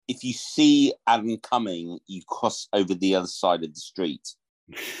if you see Adam coming, you cross over the other side of the street.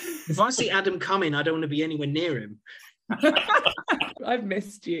 If I see Adam coming, I don't want to be anywhere near him. I've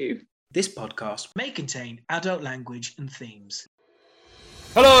missed you. This podcast may contain adult language and themes.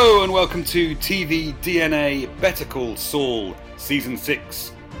 Hello and welcome to TV DNA Better Call Saul, Season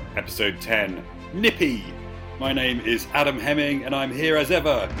 6, Episode 10, Nippy. My name is Adam Hemming and I'm here as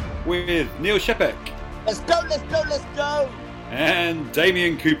ever with Neil Shepek. Let's go, let's go, let's go! And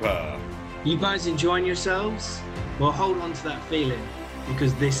Damien Cooper. You guys enjoying yourselves? Well, hold on to that feeling,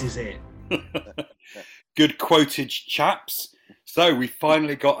 because this is it. Good quotage, chaps. So we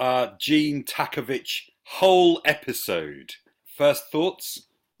finally got our Gene Takovich whole episode. First thoughts?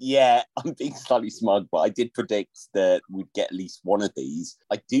 Yeah, I'm being slightly smug, but I did predict that we'd get at least one of these.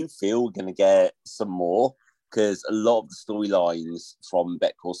 I do feel we're going to get some more, because a lot of the storylines from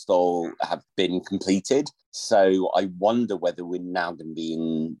Better Call Saul have been completed. So I wonder whether we're now going to be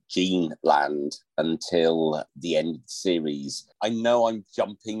in Gene land until the end of the series. I know I'm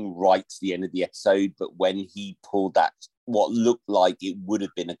jumping right to the end of the episode, but when he pulled that, what looked like it would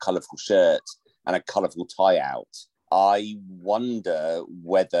have been a colourful shirt and a colourful tie out, I wonder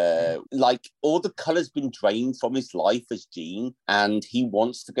whether, like, all the colour's been drained from his life as Gene and he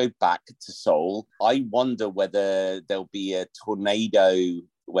wants to go back to Saul. I wonder whether there'll be a tornado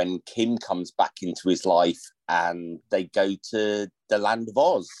when Kim comes back into his life and they go to the land of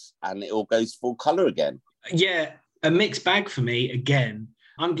Oz and it all goes full colour again. Yeah, a mixed bag for me again.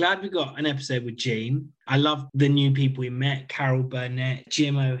 I'm glad we got an episode with Gene. I love the new people we met. Carol Burnett,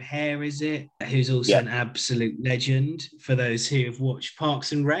 Jim O'Hare, is it? Who's also an absolute legend for those who have watched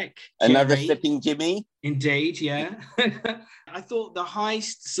Parks and Rec. Another Slipping Jimmy. Indeed, yeah. I thought the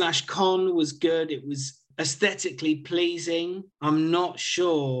heist/con was good. It was aesthetically pleasing. I'm not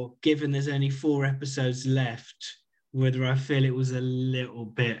sure, given there's only 4 episodes left, whether I feel it was a little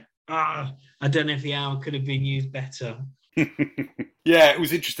bit... I don't know if the hour could have been used better. Yeah, it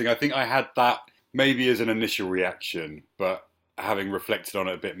was interesting. I think I had that maybe as an initial reaction, but having reflected on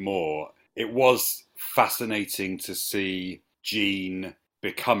it a bit more, it was fascinating to see Gene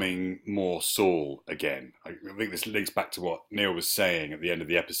becoming more Saul again. I think this links back to what Neil was saying at the end of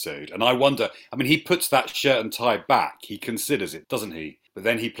the episode. And I wonder, I mean, he puts that shirt and tie back. He considers it, doesn't he? But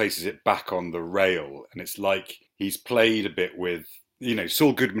then he places it back on the rail. And it's like he's played a bit with... You know,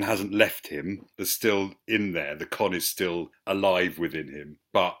 Saul Goodman hasn't left him. They're still in there. The con is still alive within him.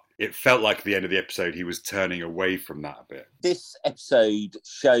 But it felt like at the end of the episode, he was turning away from that a bit. This episode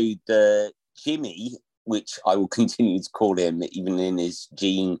showed that Jimmy, which I will continue to call him, even in his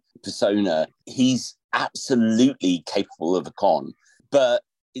Gene persona, he's absolutely capable of a con. But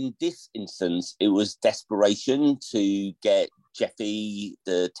in this instance, it was desperation to get Jeffy,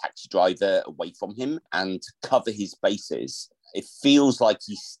 the taxi driver, away from him and to cover his bases. It feels like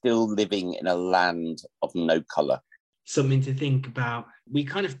he's still living in a land of no colour. Something to think about. We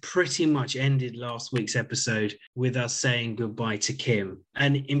kind of pretty much ended last week's episode with us saying goodbye to Kim.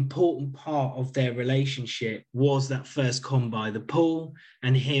 An important part of their relationship was that first con by the pool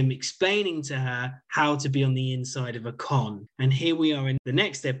and him explaining to her how to be on the inside of a con. And here we are in the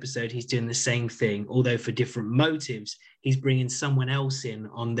next episode. He's doing the same thing, although for different motives. He's bringing someone else in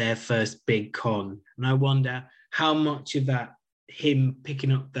on their first big con. And I wonder how much of that, him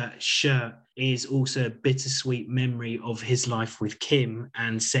picking up that shirt, is also a bittersweet memory of his life with Kim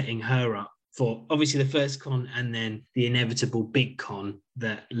and setting her up for obviously the first con and then the inevitable big con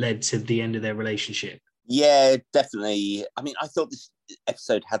that led to the end of their relationship. Yeah, definitely. I mean, I thought this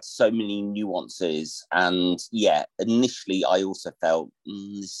episode had so many nuances. And yeah, initially I also felt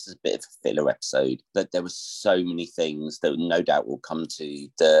this is a bit of a filler episode, that there were so many things that no doubt will come to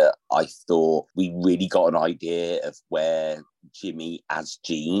that I thought we really got an idea of where Jimmy as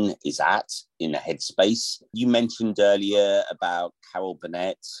Gene is at in a headspace. You mentioned earlier about Carol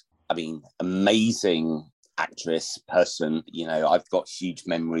Burnett. I mean, amazing actress, person. You know, I've got huge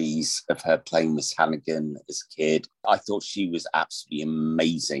memories of her playing Miss Hannigan as a kid. I thought she was absolutely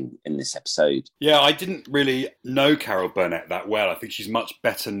amazing in this episode. Yeah, I didn't really know Carol Burnett that well. I think she's much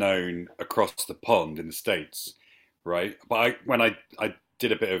better known across the pond in the States, right? But when I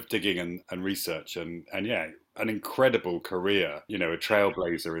did a bit of digging and research and yeah, an incredible career, you know, a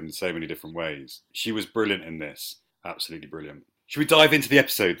trailblazer in so many different ways. She was brilliant in this, absolutely brilliant. Should we dive into the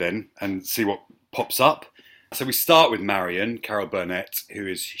episode then and see what pops up? So we start with Marion, Carol Burnett, who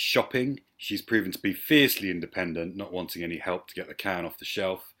is shopping. She's proven to be fiercely independent, not wanting any help to get the can off the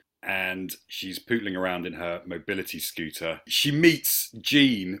shelf. And she's pootling around in her mobility scooter. She meets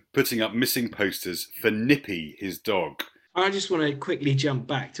Gene putting up missing posters for Nippy, his dog. I just want to quickly jump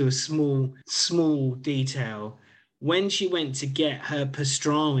back to a small detail when she went to get her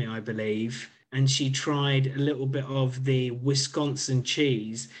pastrami, I believe, and she tried a little bit of the Wisconsin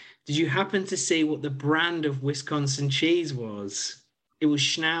cheese, did you happen to see what the brand of Wisconsin cheese was? It was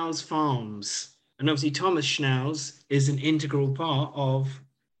Schnauz Farms. And obviously Thomas Schnauz is an integral part of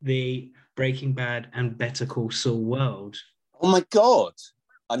the Breaking Bad and Better Call Saul world. Oh my God.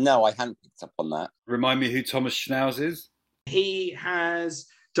 No, I hadn't picked up on that. Remind me who Thomas Schnauz is? He has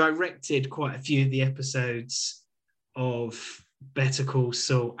directed quite a few of the episodes of Better Call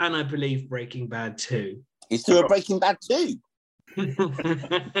Saul, and I believe Breaking Bad too. Is there a Breaking Bad too?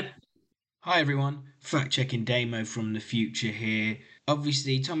 Hi everyone, fact-checking Damo from the future here.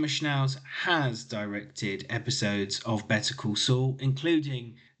 Obviously, Thomas Schnauz has directed episodes of Better Call Saul,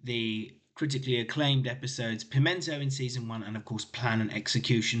 including the critically acclaimed episodes Pimento in season 1 and of course Plan and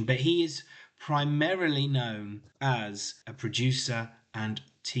Execution, but he is primarily known as a producer and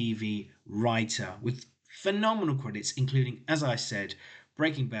TV writer with phenomenal credits, including, as I said,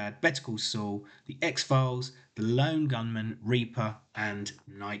 Breaking Bad, Better Call Saul, The X-Files, The Lone Gunman, Reaper, and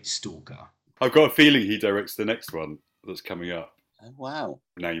Night Stalker. I've got a feeling he directs the next one that's coming up. Oh, wow.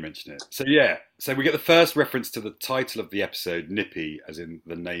 Now you mention it. So yeah, so we get the first reference to the title of the episode, Nippy, as in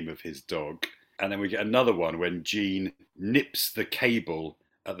the name of his dog. And then we get another one when Gene nips the cable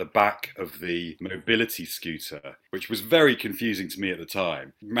at the back of the mobility scooter, which was very confusing to me at the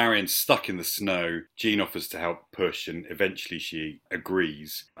time. Marion's stuck in the snow. Gene offers to help push, and eventually she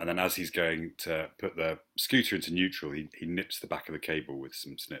agrees. And then as he's going to put the scooter into neutral, he nips the back of the cable with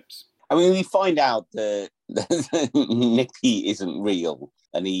some snips. I mean, we find out that Nippy isn't real,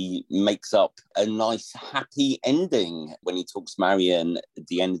 and he makes up a nice, happy ending when he talks Marion at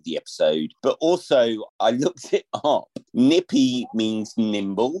the end of the episode. But also, I looked it up. Nippy means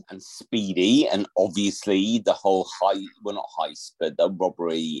nimble and speedy, and obviously the whole not heist, but the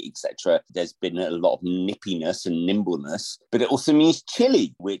robbery, etc. There's been a lot of nippiness and nimbleness, but it also means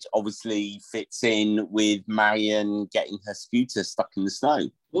chilly, which obviously fits in with Marion getting her scooter stuck in the snow.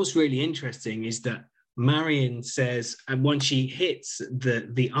 What's really interesting is that Marion says, and when she hits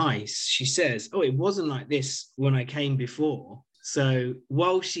the ice, she says, "Oh, it wasn't like this when I came before." So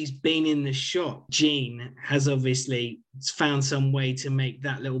while she's been in the shop, Gene has obviously found some way to make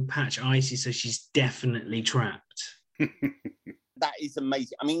that little patch icy, so she's definitely trapped. That is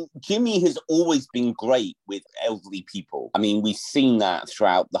amazing. I mean, Jimmy has always been great with elderly people. I mean, we've seen that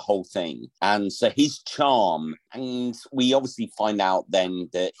throughout the whole thing. And so his charm, and we obviously find out then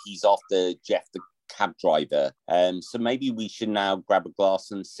that he's after Jeff, the cab driver. So maybe we should now grab a glass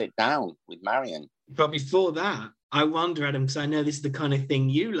and sit down with Marion. But before that, I wonder, Adam, because I know this is the kind of thing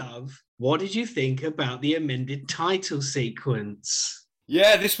you love. What did you think about the amended title sequence?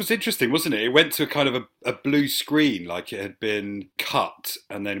 Yeah, this was interesting, wasn't it? It went to a kind of a blue screen, like it had been cut,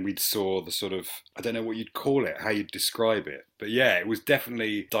 and then we saw the sort of, I don't know what you'd call it, how you'd describe it. But yeah, it was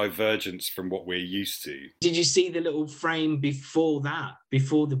definitely divergence from what we're used to. Did you see the little frame before that,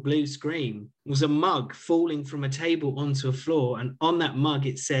 before the blue screen? It was a mug falling from a table onto a floor, and on that mug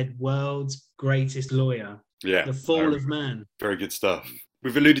it said, "World's Greatest Lawyer." Yeah. The Fall of Man. Very good stuff.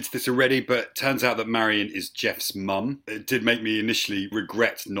 We've alluded to this already, but turns out that Marion is Jeff's mum. It did make me initially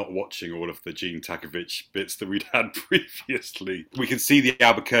regret not watching all of the Gene Takovich bits that we'd had previously. We can see the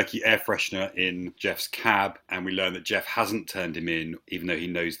Albuquerque air freshener in Jeff's cab, and we learn that Jeff hasn't turned him in, even though he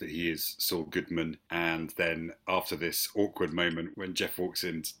knows that he is Saul Goodman. And then after this awkward moment, when Jeff walks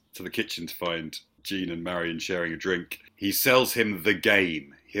into the kitchen to find Gene and Marion sharing a drink, he sells him the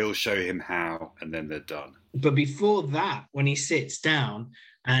game. He'll show him how, and then they're done. But before that, when he sits down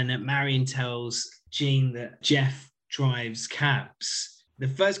and Marion tells Gene that Jeff drives cabs, the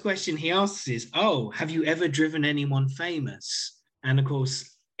first question he asks is, "Oh, have you ever driven anyone famous?" And of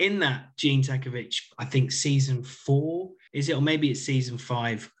course, in that Gene Takovich, I think season 4, is it? Or maybe it's season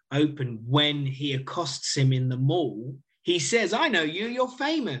 5, open, when he accosts him in the mall, he says, "I know you, you're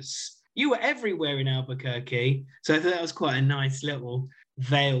famous. You were everywhere in Albuquerque." So I thought that was quite a nice little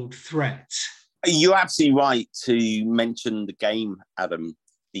veiled threat. You're absolutely right to mention the game, Adam,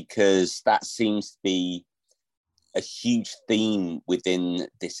 because that seems to be a huge theme within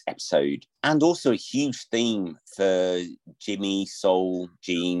this episode, and also a huge theme for Jimmy, Saul,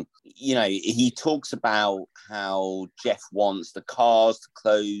 Gene. You know, he talks about how Jeff wants the cars, the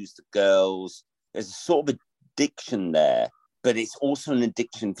clothes, the girls. There's a sort of addiction there, but it's also an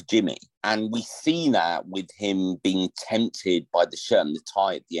addiction for Jimmy. And we see that with him being tempted by the shirt and the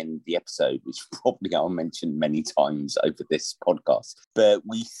tie at the end of the episode, which probably I'll mention many times over this podcast. But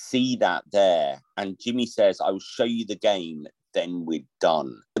we see that there. And Jimmy says, "I will show you the game, then we're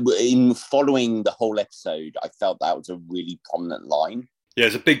done." In following the whole episode, I felt that was a really prominent line. Yeah,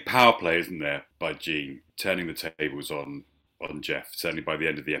 there's a big power play, isn't there, by Gene, turning the tables on Jeff, certainly by the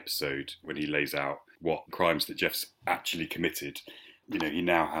end of the episode when he lays out what crimes that Jeff's actually committed. You know, he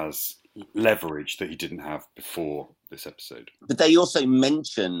now has leverage that he didn't have before this episode. But they also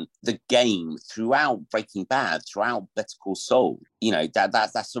mention the game throughout Breaking Bad, throughout Better Call Saul. You know,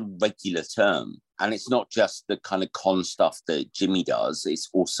 that's a regular term. And it's not just the kind of con stuff that Jimmy does. It's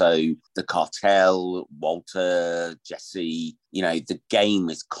also the cartel, Walter, Jesse. You know, the game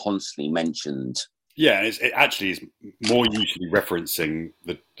is constantly mentioned. Yeah, it actually is more usually referencing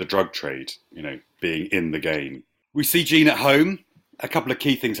the drug trade, you know, being in the game. We see Gene at home. A couple of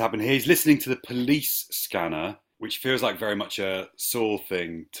key things happen here. He's listening to the police scanner, which feels like very much a Saul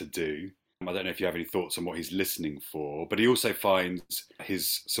thing to do. I don't know if you have any thoughts on what he's listening for, but he also finds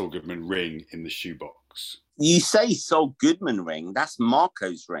his Saul Goodman ring in the shoebox. You say Saul Goodman ring, that's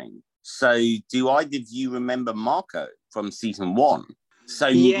Marco's ring. So do either of you remember Marco from season 1? So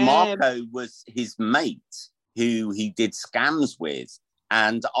yeah. Marco was his mate who he did scams with.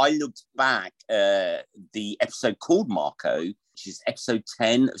 And I looked back at the episode called Marco, which is episode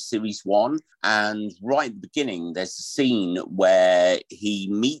 10 of series 1. And right at the beginning, there's a scene where he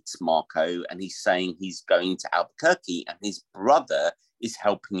meets Marco and he's saying he's going to Albuquerque and his brother is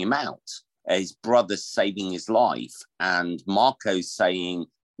helping him out. His brother's saving his life. And Marco's saying,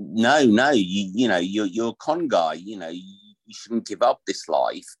 no, you're a con guy, you shouldn't give up this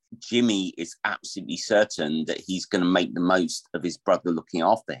life. Jimmy is absolutely certain that he's going to make the most of his brother looking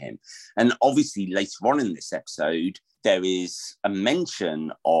after him. And obviously later on in this episode, there is a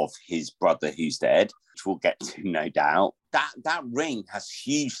mention of his brother who's dead, which we'll get to, no doubt. That ring has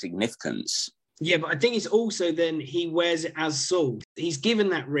huge significance. Yeah, but I think it's also then he wears it as Saul. He's given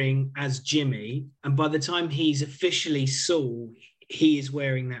that ring as Jimmy, and by the time he's officially Saul, he is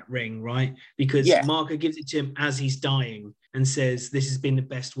wearing that ring, right? Because Marco gives it to him as he's dying and says, this has been the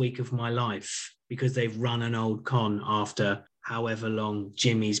best week of my life, because they've run an old con after however long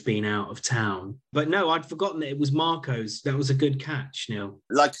Jimmy's been out of town. But no, I'd forgotten that it was Marco's. That was a good catch, Neil.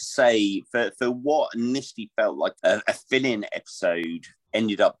 Like I say, for what initially felt like a fill-in episode,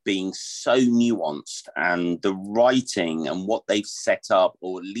 ended up being so nuanced, and the writing and what they've set up,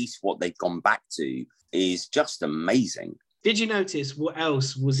 or at least what they've gone back to, is just amazing. Did you notice what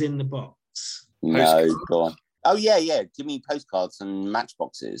else was in the box? No, go on. Oh, yeah. Jimmy postcards and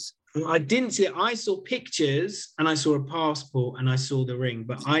matchboxes. I didn't see it. I saw pictures and I saw a passport and I saw the ring,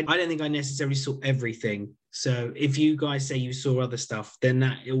 but I don't think I necessarily saw everything. So if you guys say you saw other stuff, then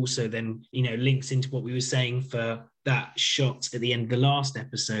that also then, links into what we were saying for that shot at the end of the last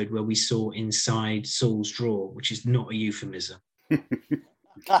episode where we saw inside Saul's drawer, which is not a euphemism.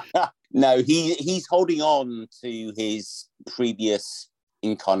 No, he's holding on to his previous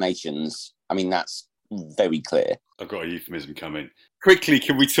incarnations. I mean, that's very clear. I've got a euphemism coming. Quickly,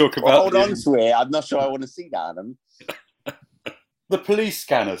 can we talk about... hold on to it. I'm not sure I want to see that, Adam. The police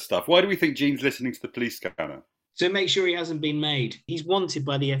scanner stuff. Why do we think Gene's listening to the police scanner? So make sure he hasn't been made. He's wanted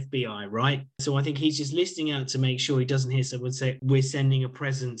by the FBI, right? So I think he's just listening out to make sure he doesn't hear someone say, we're sending a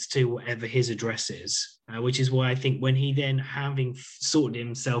presence to whatever his address is, which is why I think when he then, having sorted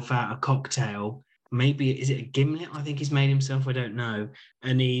himself out a cocktail, maybe, is it a gimlet? I think he's made himself, I don't know.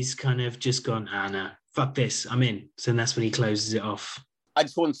 And he's kind of just gone, no, fuck this, I'm in. So that's when he closes it off. I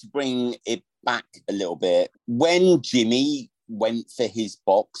just want to bring it back a little bit. When Jimmy went for his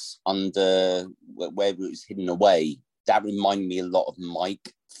box under where it was hidden away, that reminded me a lot of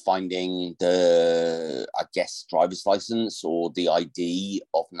Mike finding the, I guess, driver's license or the ID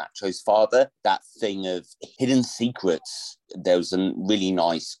of Nacho's father. That thing of hidden secrets. There was a really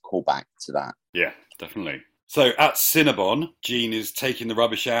nice callback to that. Yeah, definitely. So at Cinnabon, Gene is taking the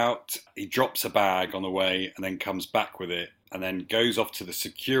rubbish out. He drops a bag on the way and then comes back with it and then goes off to the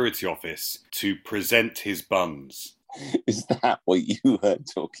security office to present his buns. Is that what you were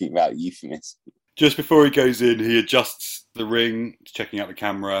talking about, euphemism? Just before he goes in, he adjusts the ring, checking out the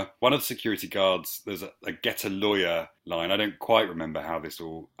camera. One of the security guards, there's a get a lawyer line. I don't quite remember how this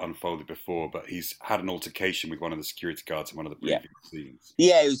all unfolded before, but he's had an altercation with one of the security guards in one of the previous scenes.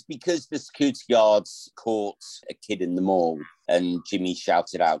 Yeah, it was because the security guards caught a kid in the mall and Jimmy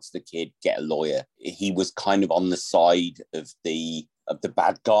shouted out to the kid, get a lawyer. He was kind of on the side of the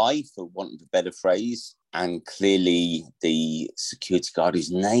bad guy, for want of a better phrase. And clearly the security guard,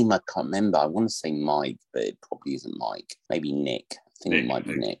 whose name I can't remember, I want to say Mike, but it probably isn't Mike. Maybe Nick. I think it might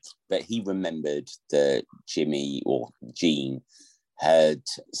be Nick. But he remembered that Jimmy or Gene had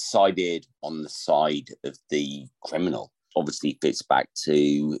sided on the side of the criminal. Obviously fits back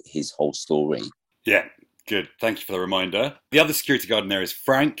to his whole story. Yeah, good. Thank you for the reminder. The other security guard in there is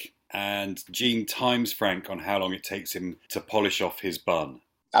Frank. and Gene times Frank on how long it takes him to polish off his bun.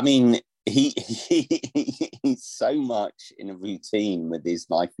 I mean, he's so much in a routine with his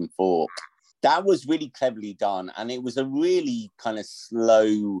knife and fork. That was really cleverly done, and it was a really kind of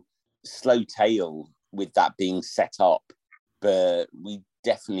slow tale with that being set up, but we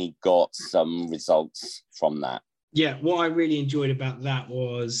definitely got some results from that. Yeah, what I really enjoyed about that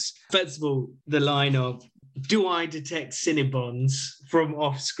was, first of all, the line of, do I detect Cinnabons from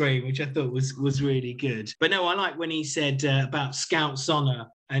off screen, which I thought was really good. But no, I like when he said about Scout's honour,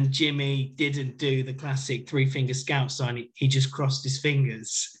 and Jimmy didn't do the classic 3-finger Scout sign. He just crossed his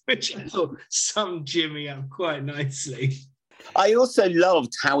fingers, which I thought summed Jimmy up quite nicely. I also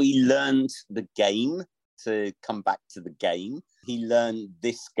loved how he learned the game, to come back to the game. He learned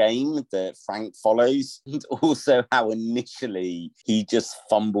this game that Frank follows, and also how initially he just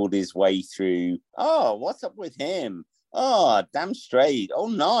fumbled his way through. Oh, what's up with him? Oh, damn straight. Oh,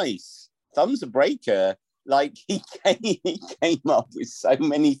 nice. Thumbs a breaker. Like he came up with so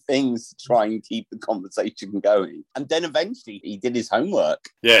many things to try and keep the conversation going. And then eventually he did his homework.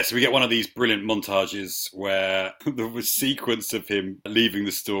 Yeah, so we get one of these brilliant montages where the sequence of him leaving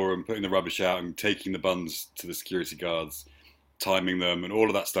the store and putting the rubbish out and taking the buns to the security guards, timing them and all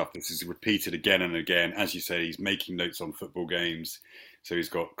of that stuff. This is repeated again and again. As you say, he's making notes on football games. So he's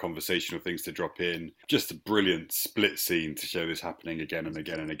got conversational things to drop in. Just a brilliant split scene to show this happening again and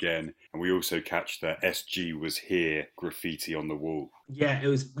again and again. And we also catch the SG was here graffiti on the wall. Yeah,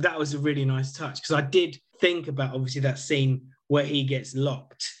 that was a really nice touch, because I did think about obviously that scene where he gets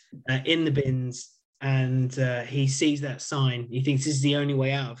locked in the bins, and he sees that sign. He thinks this is the only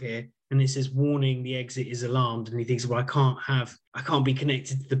way out of here. And it says, warning, the exit is alarmed. And he thinks, well, I can't be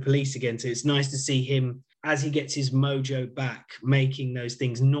connected to the police again. So it's nice to see him, as he gets his mojo back, making those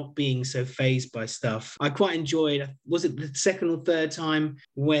things, not being so fazed by stuff. I quite enjoyed, was it the second or third time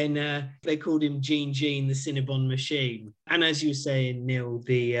when they called him Gene, the Cinnabon machine? And as you were saying, Neil,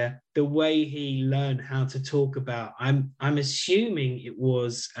 the way he learned how to talk about, I'm assuming it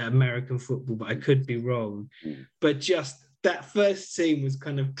was American football, but I could be wrong. But just that first scene was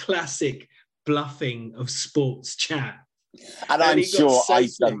kind of classic bluffing of sports chat. And I'm sure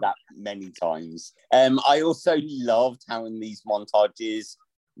I've done that many times. I also loved how in these montages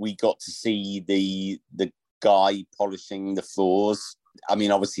we got to see the guy polishing the floors. I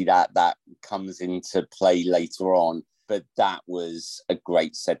mean, obviously that comes into play later on, but that was a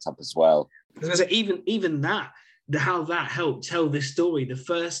great setup as well. Even that, how that helped tell this story. The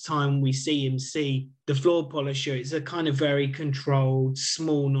first time we see him see the floor polisher, it's a kind of very controlled,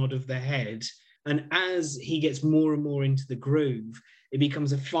 small nod of the head. And as he gets more and more into the groove, it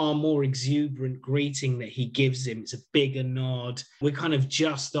becomes a far more exuberant greeting that he gives him. It's a bigger nod. We're kind of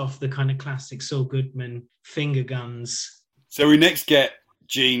just off the kind of classic Saul Goodman finger guns. So we next get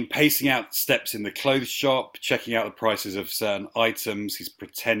Gene pacing out steps in the clothes shop, checking out the prices of certain items. He's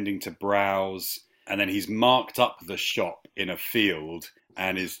pretending to browse. And then he's marked up the shop in a field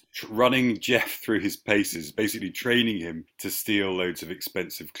and is running Jeff through his paces, basically training him to steal loads of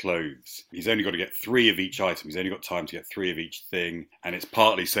expensive clothes. He's only got to get 3 of each item. He's only got time to get 3 of each thing. And it's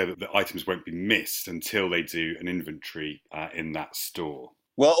partly so that the items won't be missed until they do an inventory in that store.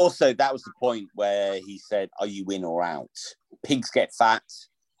 Well, also, that was the point where he said, are you in or out? Pigs get fat,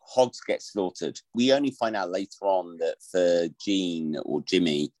 hogs get slaughtered. We only find out later on that for Gene or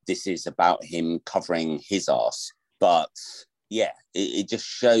Jimmy, this is about him covering his arse. But yeah, it just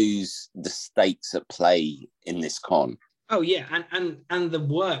shows the stakes at play in this con. Oh yeah, and the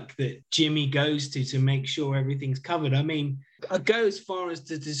work that Jimmy goes to make sure everything's covered. I mean, I go as far as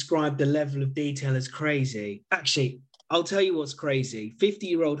to describe the level of detail as crazy. Actually, I'll tell you what's crazy.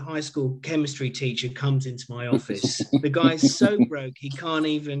 50-year-old high school chemistry teacher comes into my office. The guy's so broke, he can't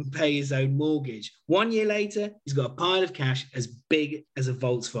even pay his own mortgage. 1 year later, he's got a pile of cash as big as a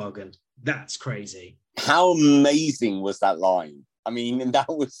Volkswagen. That's crazy. How amazing was that line? I mean, that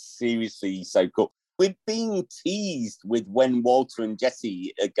was seriously so cool. We're being teased with when Walter and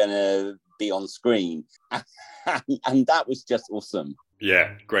Jesse are going to be on screen. And that was just awesome.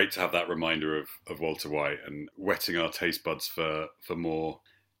 Yeah, great to have that reminder of Walter White and whetting our taste buds for more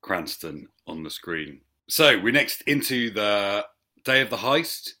Cranston on the screen. So we're next into the day of the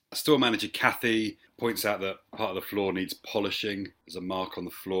heist. Store manager Kathy points out that part of the floor needs polishing. There's a mark on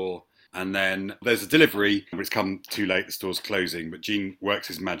the floor. And then there's a delivery, but it's come too late, the store's closing. But Gene works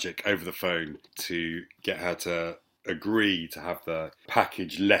his magic over the phone to get her to agree to have the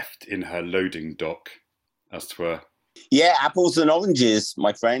package left in her loading dock, as it were. Yeah, apples and oranges,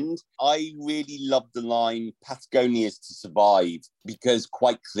 my friend. I really love the line, Patagonia's to survive, because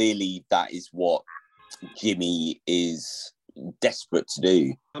quite clearly that is what Jimmy is desperate to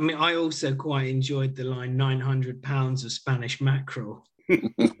do. I mean, I also quite enjoyed the line 900 pounds of Spanish mackerel.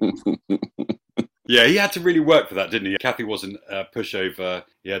 Yeah, he had to really work for that, didn't he? Kathy wasn't a pushover.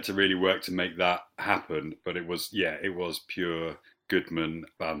 He had to really work to make that happen. But it was pure Goodman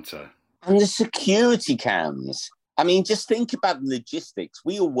banter. And the security cams. I mean, just think about the logistics.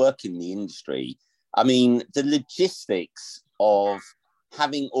 We all work in the industry. I mean, the logistics of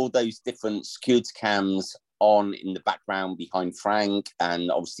having all those different security cams on in the background behind Frank,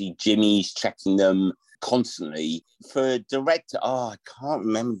 and obviously Jimmy's checking them constantly. For a director, I can't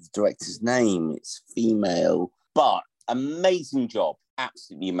remember the director's name. It's female, but amazing job.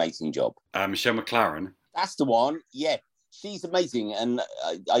 Absolutely amazing job. Michelle McLaren. That's the one. Yeah, she's amazing. And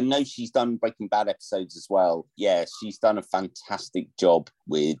I know she's done Breaking Bad episodes as well. Yeah, she's done a fantastic job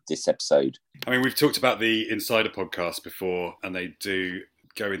with this episode. I mean, we've talked about the Insider podcast before, and they do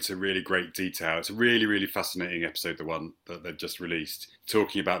go into really great detail. It's a really, really fascinating episode, the one that they've just released,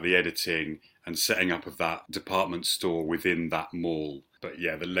 talking about the editing and setting up of that department store within that mall. But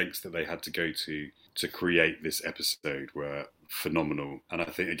yeah, the lengths that they had to go to create this episode were phenomenal. And I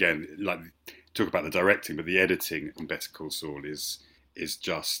think, again, like, talk about the directing, but the editing on Better Call Saul is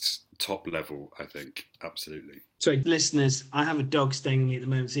just top level, I think. Absolutely. Sorry, listeners, I have a dog staying with me at the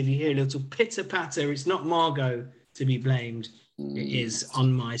moment, so if you hear a little pitter-patter, it's not Margot to be blamed. It is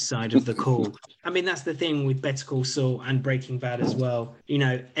on my side of the call. I mean, that's the thing with Better Call Saul and Breaking Bad as well. You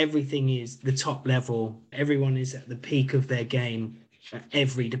know, everything is the top level. Everyone is at the peak of their game at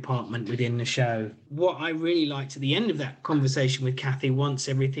every department within the show. What I really liked at the end of that conversation with Kathy, once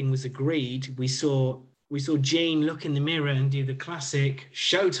everything was agreed, we saw Gene look in the mirror and do the classic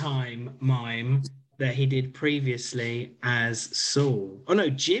Showtime mime that he did previously as Saul. Oh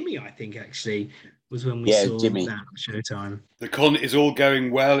no, Jimmy, I think actually was when we saw Jimmy. That Showtime. The con is all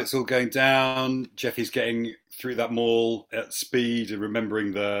going well. It's all going down. Jeffy's getting through that mall at speed and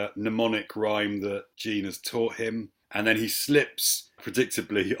remembering the mnemonic rhyme that Gene has taught him. And then he slips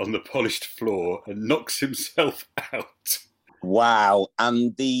predictably on the polished floor and knocks himself out. Wow.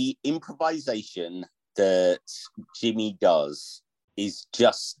 And the improvisation that Jimmy does is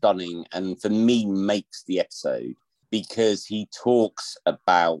just stunning, and for me makes the episode, because he talks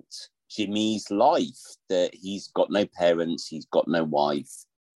about Jimmy's life, that he's got no parents, he's got no wife,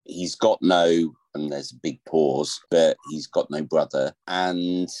 he's got no, and there's a big pause, but he's got no brother.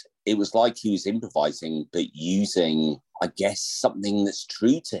 And it was like he was improvising, but using, I guess, something that's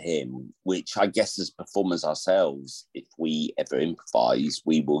true to him, which I guess as performers ourselves, if we ever improvise,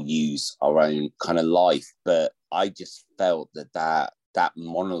 we will use our own kind of life. But I just felt that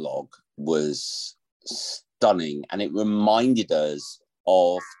monologue was stunning, and it reminded us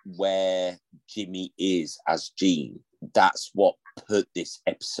of where Jimmy is as Gene. That's what put this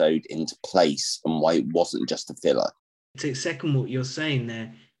episode into place and why it wasn't just a filler. To second what you're saying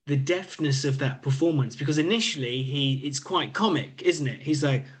there, the deftness of that performance, because initially it's quite comic, isn't it? He's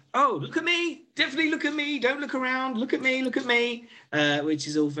like, oh, look at me, definitely look at me, don't look around, look at me, which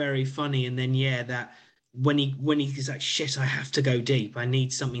is all very funny. And then, that when he's like, shit, I have to go deep, I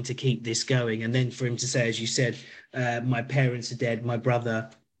need something to keep this going. And then for him to say, as you said, my parents are dead, my brother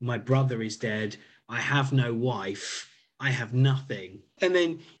is dead, I have no wife, I have nothing. And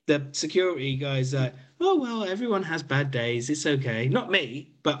then the security guy's like, oh, well, everyone has bad days, it's okay. Not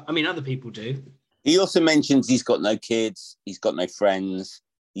me, but I mean, other people do. He also mentions he's got no kids, he's got no friends.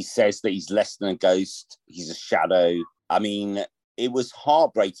 He says that he's less than a ghost, he's a shadow. I mean, it was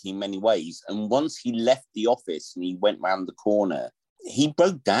heartbreaking in many ways. And once he left the office and he went round the corner, he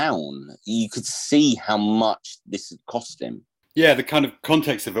broke down. You could see how much this had cost him. Yeah, the kind of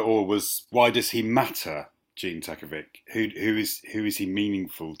context of it all was, why does he matter, Gene Takovic? Who is he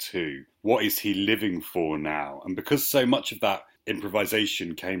meaningful to? What is he living for now? And because so much of that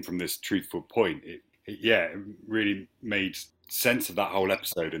improvisation came from this truthful point, it really made sense of that whole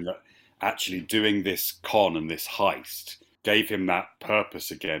episode, and that actually doing this con and this heist gave him that purpose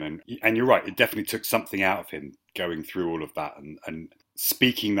again. And you're right, it definitely took something out of him going through all of that and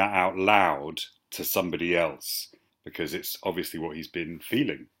speaking that out loud to somebody else, because it's obviously what he's been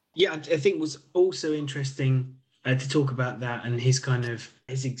feeling. Yeah, I think it was also interesting to talk about that, and his kind of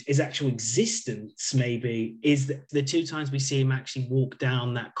his actual existence maybe is that the two times we see him actually walk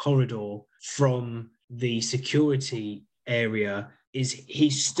down that corridor from the security area is he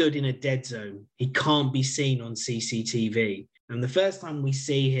stood in a dead zone. He can't be seen on CCTV. And the first time we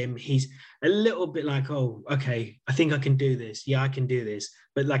see him, he's a little bit like, oh, okay, I think I can do this. Yeah, I can do this.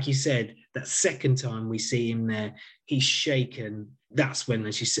 But like you said, that second time we see him there, he's shaken. That's when,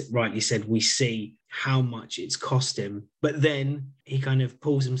 as you rightly said, we see how much it's cost him. But then he kind of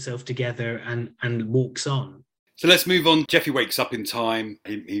pulls himself together and walks on. So let's move on. Jeffy wakes up in time.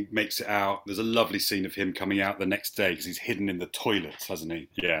 He makes it out. There's a lovely scene of him coming out the next day because he's hidden in the toilets, hasn't he?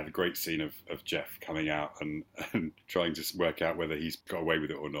 Yeah, the great scene of Jeff coming out and trying to work out whether he's got away with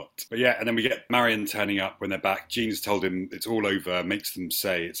it or not. But yeah, and then we get Marion turning up when they're back. Jean's told him it's all over, makes them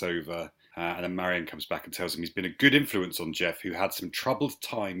say it's over. And then Marion comes back and tells him he's been a good influence on Jeff, who had some troubled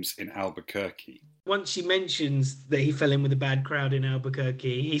times in Albuquerque. Once she mentions that he fell in with a bad crowd in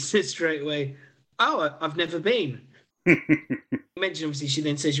Albuquerque, he says straight away, "Oh, I've never been." Mention, obviously, she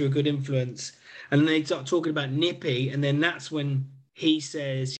then says you're a good influence. And then they start talking about Nippy. And then that's when he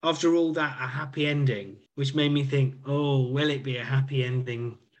says, after all that, a happy ending, which made me think, oh, will it be a happy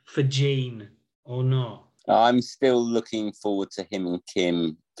ending for Jean or not? I'm still looking forward to him and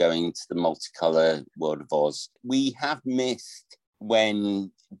Kim going to the multicolour world of Oz. We have missed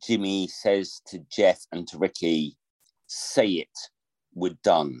when Jimmy says to Jeff and to Ricky, say it, we're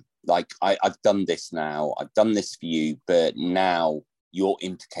done. Like, I've done this now. I've done this for you, but now you're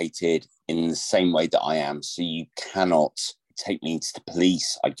implicated in the same way that I am. So you cannot take me to the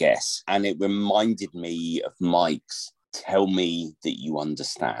police, I guess. And it reminded me of Mike's, tell me that you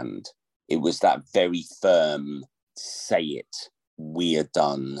understand. It was that very firm, say it, we are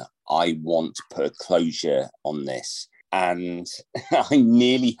done. I want to put a closure on this. And I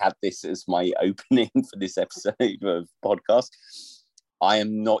nearly had this as my opening for this episode of podcast. I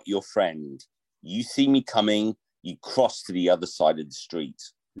am not your friend. You see me coming, you cross to the other side of the street.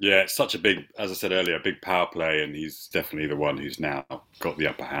 Yeah, it's such a big, as I said earlier, a big power play, and he's definitely the one who's now got the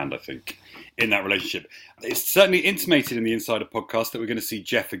upper hand, I think, in that relationship. It's certainly intimated in the Insider podcast that we're going to see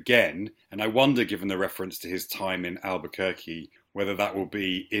Jeff again, and I wonder, given the reference to his time in Albuquerque, whether that will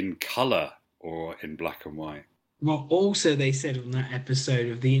be in colour or in black and white. Well, also they said on that episode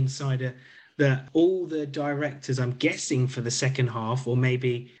of The Insider that all the directors, I'm guessing for the second half, or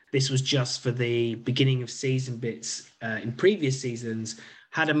maybe this was just for the beginning of season bits in previous seasons,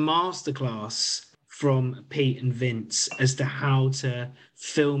 had a masterclass from Pete and Vince as to how to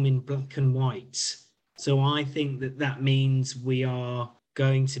film in black and white. So I think that means we are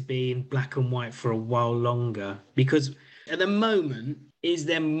going to be in black and white for a while longer, because at the moment, is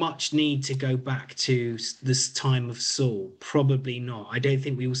there much need to go back to this time of Saul? Probably not. I don't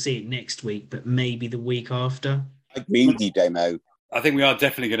think we will see it next week, but maybe the week after. I agree with you, Damo. I think we are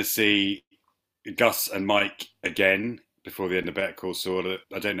definitely going to see Gus and Mike again before the end of Better Call Saul.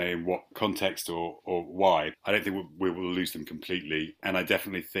 I don't know in what context or why. I don't think we will lose them completely. And I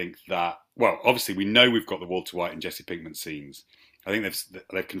definitely think that, well, obviously we know we've got the Walter White and Jesse Pinkman scenes. I think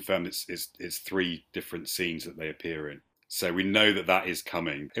they've confirmed it's 3 different scenes that they appear in. So we know that is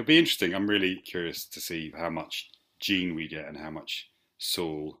coming. It'll be interesting. I'm really curious to see how much Jean we get and how much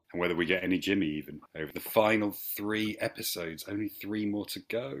Saul, and whether we get any Jimmy even over the final 3 episodes. Only 3 more to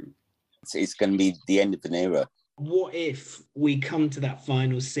go. It's going to be the end of an era. What if we come to that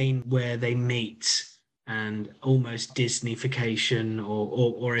final scene where they meet and almost Disneyfication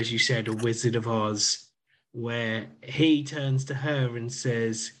or as you said, a Wizard of Oz, where he turns to her and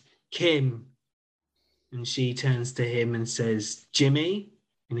says, Kim, and she turns to him and says, Jimmy?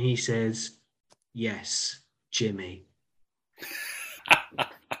 And he says, yes, Jimmy.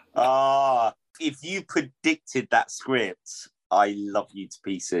 If you predicted that script, I love you to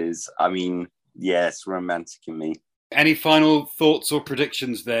pieces. I mean, yes, romantic in me. Any final thoughts or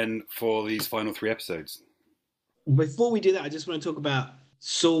predictions then for these final 3 episodes? Before we do that, I just want to talk about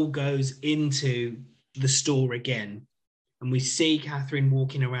Saul goes into the store again, and we see Catherine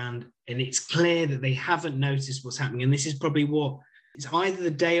walking around, and it's clear that they haven't noticed what's happening. And this is probably it's either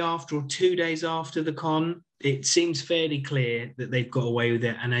the day after or 2 days after the con. It seems fairly clear that they've got away with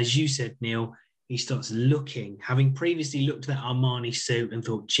it. And as you said, Neil, he starts looking, having previously looked at that Armani suit and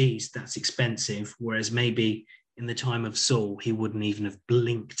thought, geez, that's expensive. Whereas maybe in the time of Saul, he wouldn't even have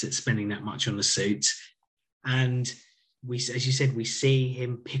blinked at spending that much on a suit. And we, as you said, we see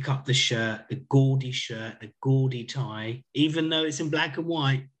him pick up the shirt, the gaudy tie. Even though it's in black and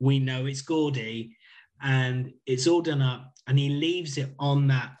white, we know it's gaudy, and it's all done up, and he leaves it on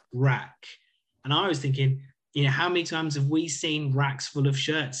that rack. And I was thinking, how many times have we seen racks full of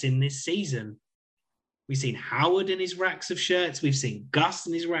shirts in this season? We've seen Howard in his racks of shirts. We've seen Gus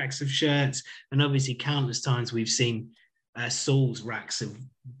in his racks of shirts. And obviously countless times we've seen Saul's racks of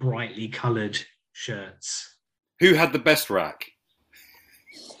brightly coloured shirts. Who had the best rack?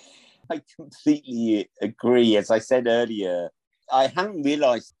 I completely agree. As I said earlier, I hadn't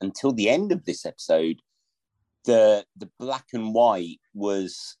realised until the end of this episode that the black and white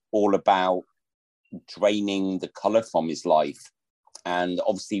was all about draining the colour from his life. And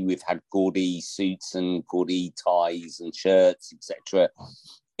obviously we've had gaudy suits and gaudy ties and shirts, etc.,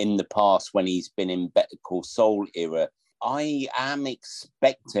 in the past when he's been in Better Call Saul era. I am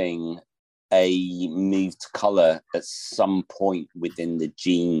expecting a move to colour at some point within the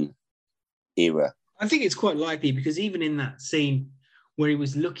Gene era. I think it's quite likely because even in that scene where he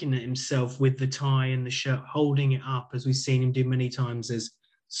was looking at himself with the tie and the shirt, holding it up, as we've seen him do many times as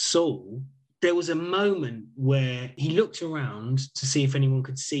Saul, there was a moment where he looked around to see if anyone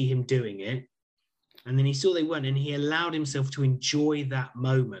could see him doing it. And then he saw they weren't, and he allowed himself to enjoy that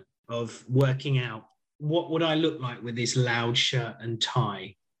moment of working out what would I look like with this loud shirt and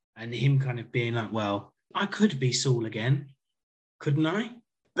tie, and him kind of being like, well, I could be Saul again, couldn't I?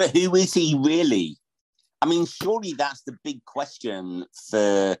 But who is he really? I mean, surely that's the big question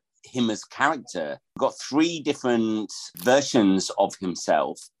for him as character. We've got 3 different versions of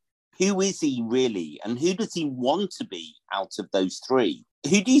himself. Who is he really? And who does he want to be out of those 3?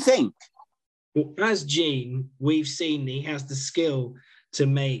 Who do you think? Well, as Gene, we've seen he has the skill to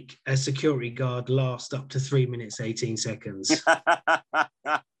make a security guard last up to 3 minutes, 18 seconds.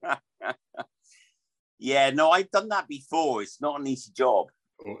 Yeah, no, I've done that before. It's not an easy job.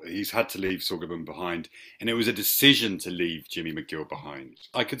 He's had to leave Saul Goodman behind, and it was a decision to leave Jimmy McGill behind.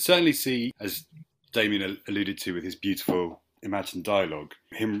 I could certainly see, as Damien alluded to with his beautiful imagined dialogue,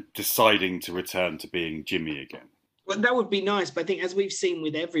 him deciding to return to being Jimmy again. Well, that would be nice, but I think as we've seen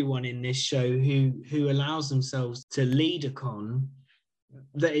with everyone in this show who allows themselves to lead a con,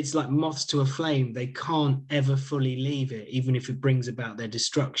 that it's like moths to a flame. They can't ever fully leave it, even if it brings about their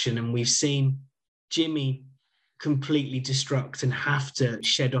destruction. And we've seen Jimmy completely destruct and have to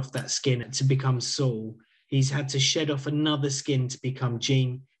shed off that skin to become Saul. He's had to shed off another skin to become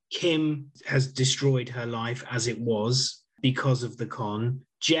Gene. Kim has destroyed her life as it was because of the con.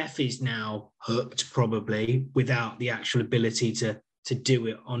 Jeff is now hooked, probably, without the actual ability to do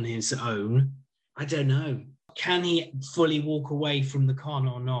it on his own. I don't know. Can he fully walk away from the con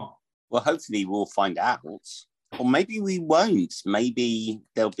or not? Well, hopefully we'll find out. Or maybe we won't. Maybe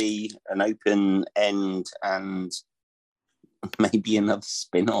there'll be an open end and maybe another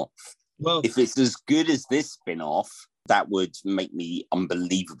spin-off. Well, if it's as good as this spin-off, that would make me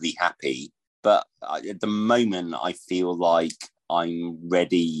unbelievably happy. But at the moment, I feel like I'm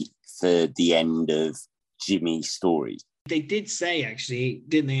ready for the end of Jimmy's story. They did say, actually,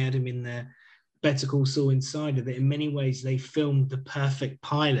 didn't they, Adam, in the Better Call Saul Insider, that in many ways they filmed the perfect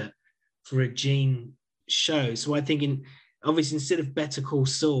pilot for a Gene show. So I think, obviously, instead of Better Call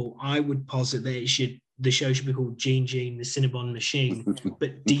Saul, I would posit that the show should be called Gene, the Cinnabon Machine.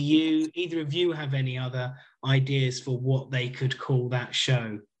 But do either of you have any other ideas for what they could call that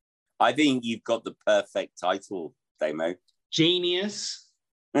show? I think you've got the perfect title, Damo. Genius.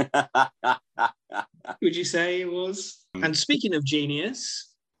 Would you say it was? And speaking of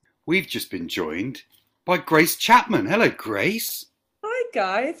genius, we've just been joined by Grace Chapman. Hello, Grace. Hi,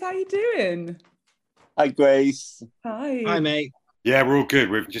 guys. How you doing? Hi, Grace. Hi, mate. Yeah, we're all good.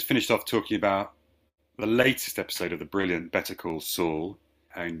 We've just finished off talking about the latest episode of the brilliant Better Call Saul,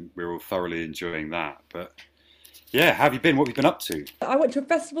 and we're all thoroughly enjoying that. But yeah, how have you been? What have you been up to? I went to a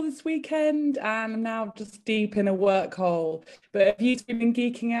festival this weekend and I'm now just deep in a work hole. But have you been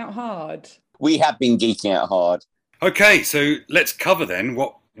geeking out hard? We have been geeking out hard. Okay, so let's cover then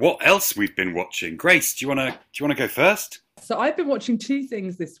what else we've been watching. Grace, do you want to go first? So I've been watching 2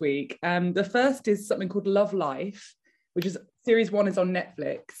 things this week. The first is something called Love Life, which is series 1 is on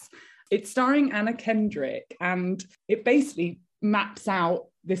Netflix. It's starring Anna Kendrick, and it basically maps out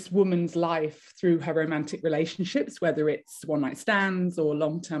this woman's life through her romantic relationships, whether it's one-night stands or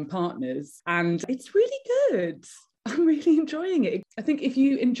long-term partners. And it's really good. I'm really enjoying it. I think if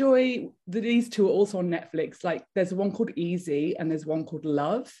you enjoy these 2 are also on Netflix, like there's one called Easy and there's one called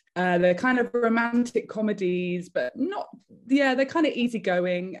Love. They're kind of romantic comedies, but they're kind of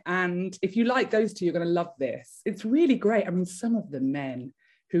easygoing. And if you like those 2, you're going to love this. It's really great. I mean, some of the men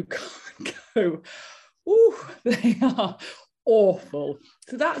who can't go, they are awful.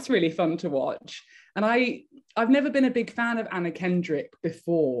 So that's really fun to watch. And I've never been a big fan of Anna Kendrick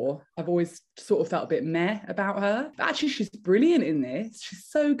before. I've always sort of felt a bit meh about her. But actually, she's brilliant in this. She's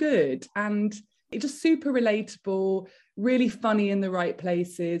so good. And it's just super relatable, really funny in the right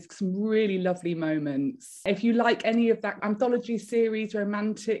places, some really lovely moments. If you like any of that anthology series,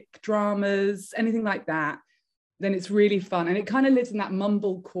 romantic dramas, anything like that, then it's really fun. And it kind of lives in that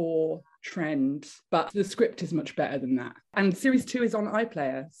mumblecore trend, but the script is much better than that. And series 2 is on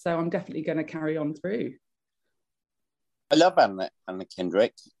iPlayer, so I'm definitely going to carry on through. I love Anna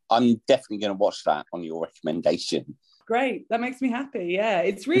Kendrick. I'm definitely going to watch that on your recommendation. Great. That makes me happy. Yeah,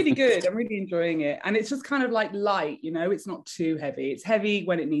 it's really good. I'm really enjoying it. And it's just kind of like light, it's not too heavy. It's heavy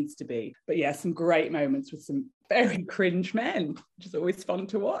when it needs to be. But yeah, some great moments with some very cringe men, which is always fun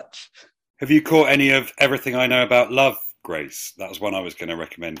to watch. Have you caught any of Everything I Know About Love, Grace? That was one I was going to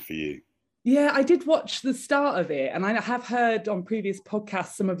recommend for you. Yeah, I did watch the start of it, and I have heard on previous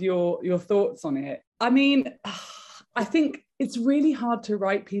podcasts some of your thoughts on it. I mean, I think it's really hard to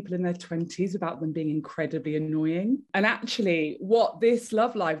write people in their 20s about them being incredibly annoying. And actually, what this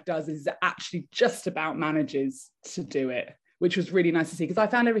Love Life does is actually just about manages to do it, which was really nice to see, because I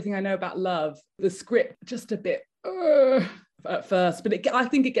found Everything I Know About Love, the script, just a bit at first, but I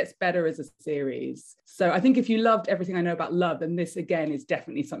think it gets better as a series. So I think if you loved Everything I Know About Love, then this again is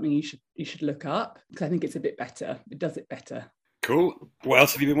definitely something you should look up, because I think it's a bit better. It does it better. Cool. What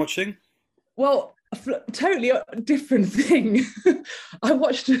else have you been watching? Well, totally different thing. I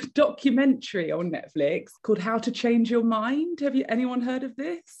watched a documentary on Netflix called How to Change Your Mind. Have anyone heard of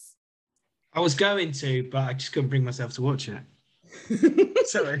this? I was going to, but I just couldn't bring myself to watch it.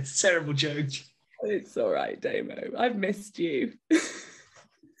 Sorry, it's a terrible joke. It's all right, Damo. I've missed you.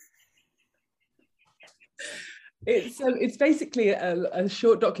 It's basically a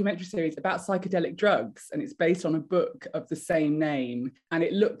short documentary series about psychedelic drugs, and it's based on a book of the same name, and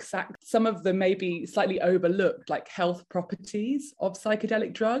it looks at some of the maybe slightly overlooked like health properties of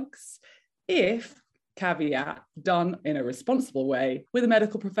psychedelic drugs, if, caveat, done in a responsible way with a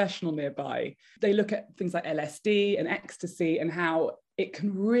medical professional nearby. They look at things like LSD and ecstasy and how it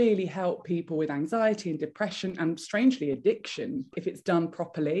can really help people with anxiety and depression and, strangely, addiction if it's done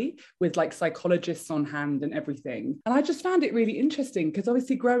properly with like psychologists on hand and everything. And I just found it really interesting because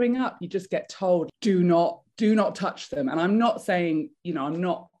obviously growing up, you just get told, do not touch them. And I'm not saying, I'm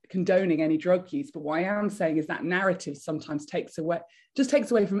not condoning any drug use, but what I am saying is that narrative sometimes takes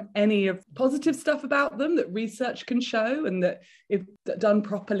away from any of positive stuff about them that research can show, and that if done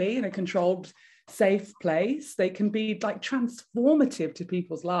properly in a controlled, safe place, they can be like transformative to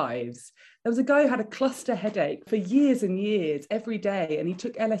people's lives. There was a guy who had a cluster headache for years and years every day, and he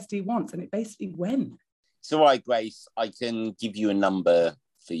took LSD once and it basically went. It's all right, Grace. I can give you a number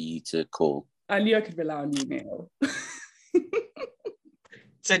for you to call. I knew I could rely on you, Neil.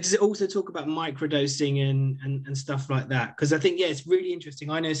 So does it also talk about microdosing and stuff like that? Because I think, it's really interesting.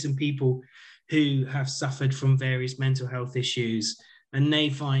 I know some people who have suffered from various mental health issues, and they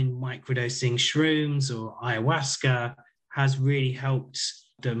find microdosing shrooms or ayahuasca has really helped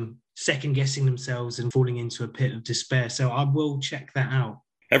them second guessing themselves and falling into a pit of despair. So I will check that out.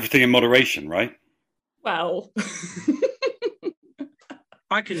 Everything in moderation, right? Well,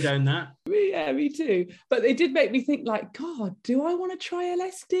 I condone that. Yeah, me too. But it did make me think, like, God, do I want to try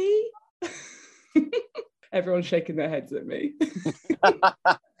LSD? Everyone's shaking their heads at me.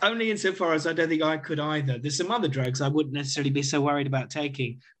 Only insofar as I don't think I could either. There's some other drugs I wouldn't necessarily be so worried about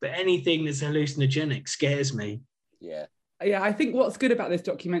taking, but anything that's hallucinogenic scares me. Yeah. Yeah, I think what's good about this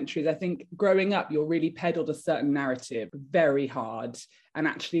documentary is I think growing up, you're really peddled a certain narrative very hard. And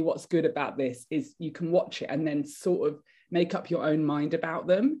actually what's good about this is you can watch it and then sort of make up your own mind about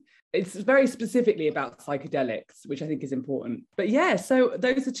them. It's very specifically about psychedelics, which I think is important. But yeah, so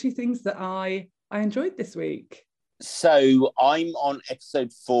those are two things that I enjoyed this week. So I'm on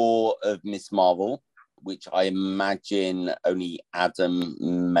episode 4 of Miss Marvel, which I imagine only Adam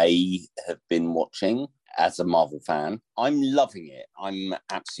may have been watching as a Marvel fan. I'm loving it. I'm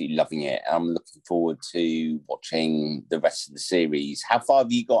absolutely loving it. I'm looking forward to watching the rest of the series. How far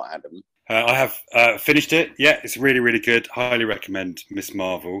have you got, Adam? I have finished it. Yeah, it's really, really good. Highly recommend Miss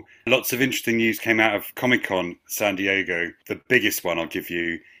Marvel. Lots of interesting news came out of Comic-Con San Diego. The biggest one I'll give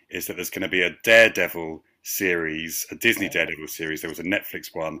you is that there's going to be a Daredevil series, a Disney Daredevil series. There was a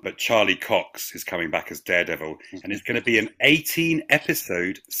Netflix one, but Charlie Cox is coming back as Daredevil, and it's going to be an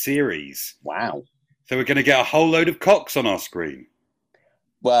 18-episode series. Wow. So we're going to get a whole load of Cox on our screen.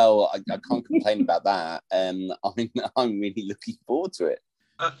 Well, I can't complain about that. I'm really looking forward to it.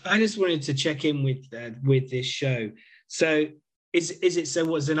 I just wanted to check in with this show. So is it so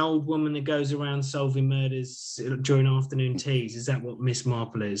what's an old woman that goes around solving murders during afternoon teas? Is that what Miss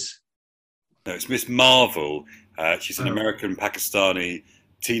Marple is? No, it's Miss Marvel. She's an American Pakistani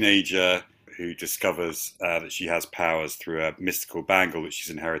teenager who discovers that she has powers through a mystical bangle that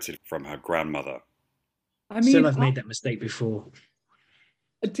she's inherited from her grandmother. I mean, I've made that mistake before.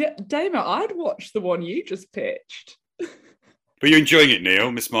 Damo, I'd watch the one you just pitched. But you're enjoying it,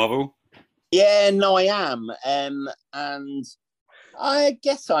 Neil, Miss Marvel? Yeah, no, I am. And I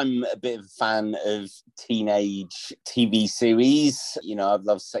guess I'm a bit of a fan of teenage TV series. I've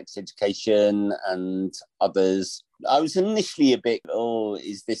loved Sex Education and others. I was initially a bit, oh,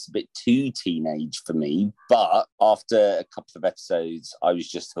 is this a bit too teenage for me? But after a couple of episodes, I was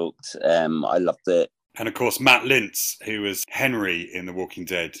just hooked. I loved it. And of course, Matt Lintz, who was Henry in The Walking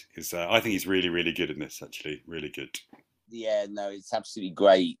Dead, is I think he's really, really good in this, actually. Really good. Yeah, no, it's absolutely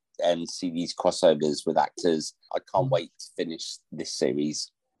great and see these crossovers with actors. I can't wait to finish this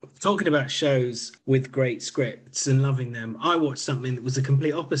series. Talking about shows with great scripts and loving them, I watched something that was the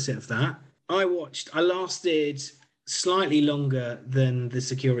complete opposite of that. I lasted slightly longer than the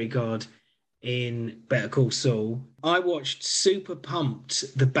security guard in Better Call Saul. I watched Super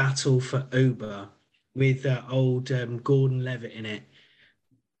Pumped, The Battle for Uber, with old Gordon Levitt in it.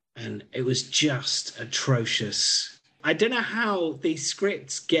 And it was just atrocious. I don't know how these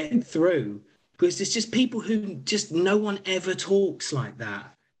scripts get through, because it's just people who just, no one ever talks like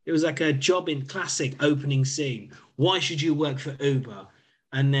that. It was like a Job in classic opening scene. Why should you work for Uber?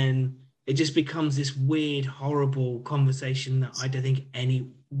 And then it just becomes this weird, horrible conversation that I don't think any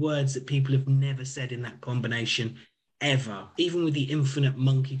words that people have never said in that combination ever. Even with the infinite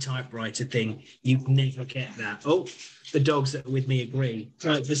monkey typewriter thing, you'd never get that. Oh, the dogs that are with me agree.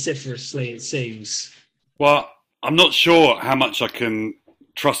 Right, vociferously, it seems. Well, I'm not sure how much I can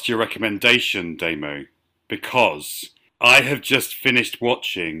trust your recommendation, Damo, because I have just finished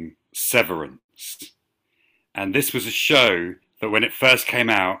watching Severance. And this was a show that when it first came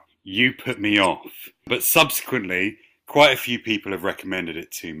out, you put me off. But subsequently, quite a few people have recommended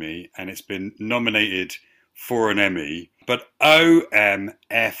it to me, and it's been nominated for an Emmy. But OMFG,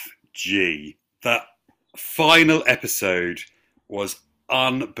 that final episode was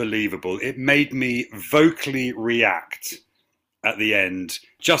unbelievable. It made me vocally react at the end.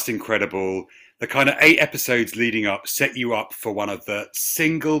 Just incredible. The kind of 8 episodes leading up set you up for one of the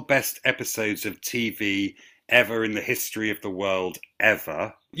single best episodes of TV ever in the history of the world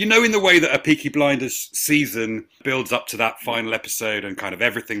ever. You know, in the way that a Peaky Blinders season builds up to that final episode and kind of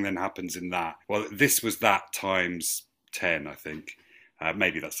everything then happens in that. Well, this was that times 10, I think.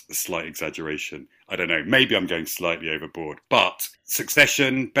 Maybe that's a slight exaggeration. I don't know. Maybe I'm going slightly overboard. But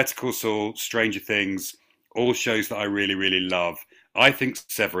Succession, Better Call Saul, Stranger Things, all shows that I really, really love. I think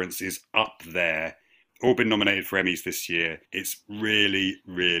Severance is up there. All been nominated for Emmys this year. It's really,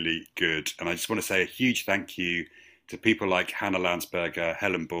 really good. And I just want to say a huge thank you to people like Hannah Landsberger,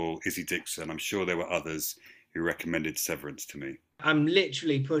 Helen Ball, Izzy Dixon. I'm sure there were others who recommended Severance to me. I'm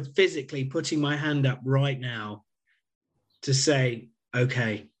literally physically putting my hand up right now to say,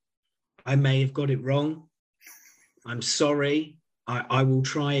 okay, I may have got it wrong. I'm sorry. I will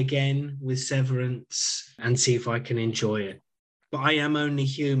try again with Severance and see if I can enjoy it. But I am only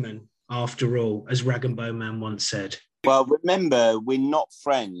human, after all, as Rag and Bone Man once said. Well, remember, we're not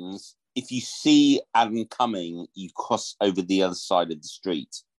friends. If you see Adam coming, you cross over the other side of the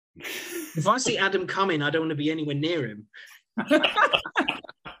street. If I see Adam coming, I don't want to be anywhere near him.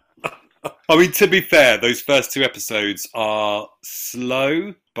 I mean, to be fair, those first 2 episodes are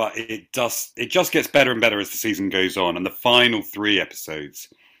slow, but it just gets better and better as the season goes on. And the final 3 episodes,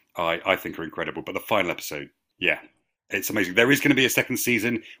 I think, are incredible. But the final episode, yeah, it's amazing. There is going to be a second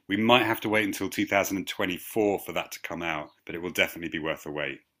season. We might have to wait until 2024 for that to come out, but it will definitely be worth a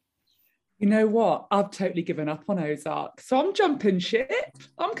wait. You know what? I've totally given up on Ozark. So I'm jumping ship.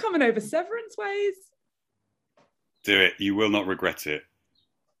 I'm coming over Severance ways. Do it. You will not regret it.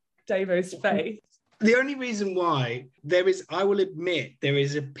 Damo's face. The only reason why I will admit, there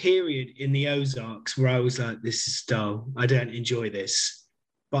is a period in the Ozarks where I was like, this is dull. I don't enjoy this.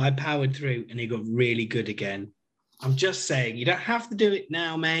 But I powered through and it got really good again. I'm just saying, you don't have to do it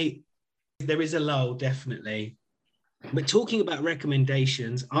now, mate. There is a lull, definitely. But talking about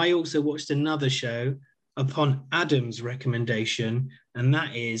recommendations, I also watched another show upon Adam's recommendation, and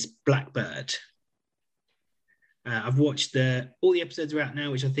that is Blackbird. I've watched all the episodes are out now,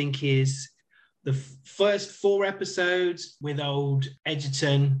 which I think is the first 4 episodes with old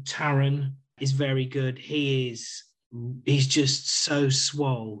Edgerton. Taron is very good. He's just so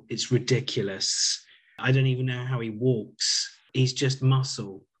swole. It's ridiculous. I don't even know how he walks. He's just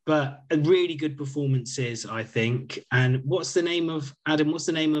muscle. But really good performances, I think. And what's the name of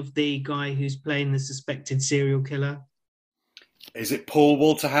the guy who's playing the suspected serial killer? Is it Paul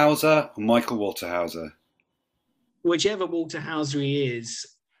Walter Hauser or Michael Walter Hauser? Whichever Walter Hauser he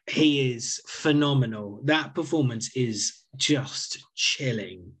is phenomenal. That performance is just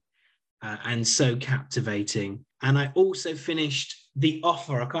chilling and so captivating. And I also finished The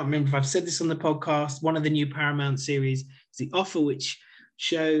Offer. I can't remember if I've said this on the podcast. One of the new Paramount series is The Offer, which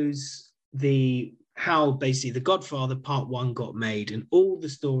shows how basically The Godfather Part 1 got made and all the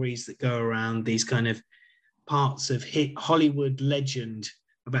stories that go around these kind of parts of Hollywood legend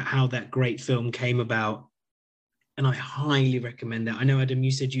about how that great film came about. and I highly recommend that. I know, Adam,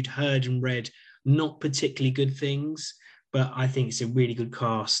 you said you'd heard and read not particularly good things, but I think it's a really good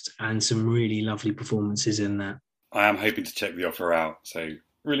cast and some really lovely performances in that. I am hoping to check The Offer out, so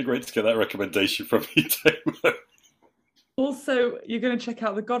really great to get that recommendation from you, Taylor. Also, you're going to check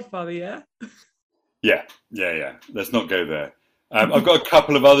out The Godfather, yeah? Yeah. Let's not go there. I've got a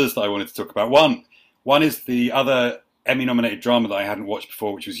couple of others that I wanted to talk about. One is the other Emmy-nominated drama that I hadn't watched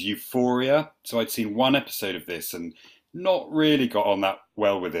before, which was Euphoria. So I'd seen one episode of this and not really got on that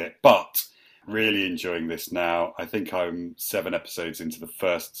well with it, but really enjoying this now. I think I'm 7 episodes into the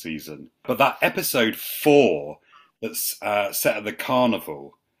first season. But that episode 4 that's set at the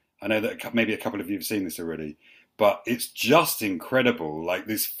carnival, I know that maybe a couple of you have seen this already, but it's just incredible. Like,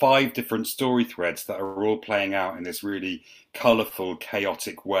 there's 5 different story threads that are all playing out in this really colourful,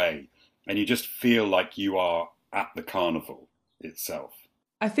 chaotic way. And you just feel like you are at the carnival itself.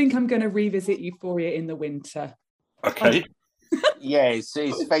 I think I'm going to revisit Euphoria in the winter. Okay. Yeah, it's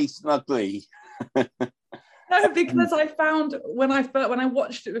face ugly. No, because I found when I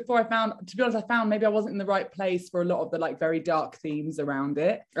watched it before, to be honest, I found maybe I wasn't in the right place for a lot of the like very dark themes around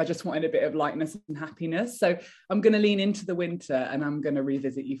it. I just wanted a bit of lightness and happiness. So I'm going to lean into the winter and I'm going to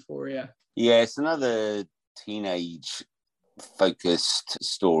revisit Euphoria. Yeah, it's another teenage focused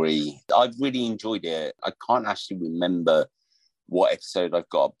story. I've really enjoyed it. I can't actually remember what episode I've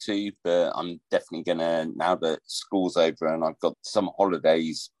got up to, but I'm definitely gonna, now that school's over and I've got some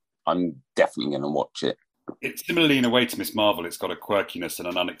holidays, I'm definitely gonna watch it. It's similarly in a way to Miss Marvel. It's got a quirkiness and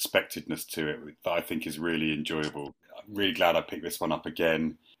an unexpectedness to it that I think is really enjoyable. I'm really glad I picked this one up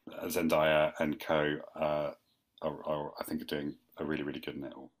again. Zendaya and co I think are doing a really, really good in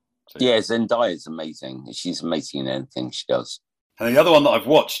it all. So, yeah, Zendaya is amazing. She's amazing in anything she does. And the other one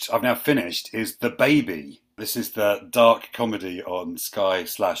that I've now finished, is The Baby. This is the dark comedy on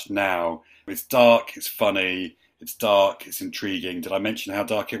Sky/Now. It's dark, it's funny, it's dark, it's intriguing. Did I mention how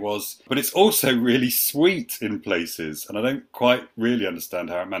dark it was? But it's also really sweet in places, and I don't quite really understand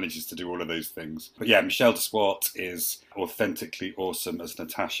how it manages to do all of those things. But yeah, Michelle Deswat is authentically awesome as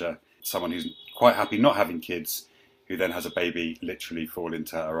Natasha, someone who's quite happy not having kids, who then has a baby literally fall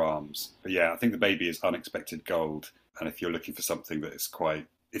into her arms. But yeah, I think The Baby is unexpected gold. And if you're looking for something that is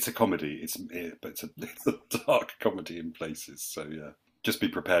it's a comedy, but it's a dark comedy in places. So yeah, just be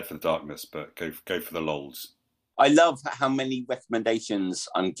prepared for the darkness, but go for the lols. I love how many recommendations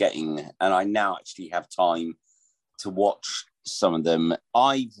I'm getting, and I now actually have time to watch some of them.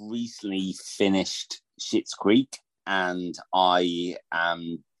 I've recently finished Schitt's Creek, and I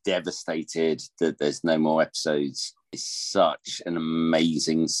am devastated that there's no more episodes. It's such an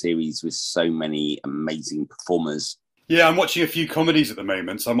amazing series with so many amazing performers. Yeah, I'm watching a few comedies at the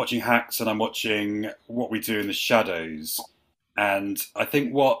moment. So I'm watching Hacks and I'm watching What We Do in the Shadows. And I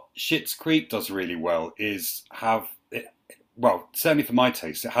think what Schitt's Creek does really well is have it, well, certainly for my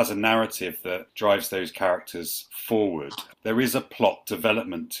taste, it has a narrative that drives those characters forward. There is a plot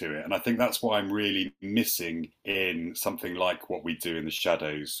development to it. And I think that's what I'm really missing in something like What We Do in the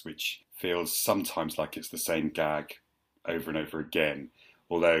Shadows, which feels sometimes like it's the same gag over and over again.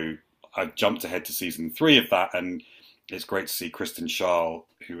 Although I've jumped ahead to season 3 of that, and it's great to see Kristen Schaal,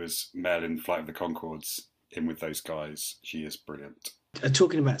 who was Mel in Flight of the Conchords, in with those guys. She is brilliant.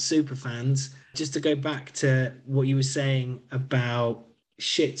 Talking about superfans, just to go back to what you were saying about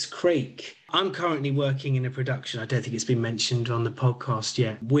Schitt's Creek, I'm currently working in a production, I don't think it's been mentioned on the podcast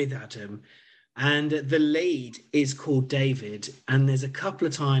yet, with Adam. And the lead is called David. And there's a couple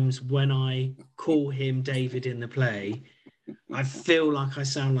of times when I call him David in the play, I feel like I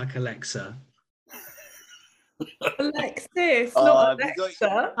sound like Alexa. Alexis, not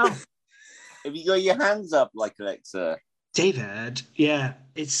Alexa. Have you got your hands up like Alexa? David, yeah,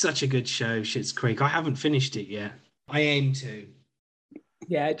 it's such a good show, Schitt's Creek. I haven't finished it yet. I aim to.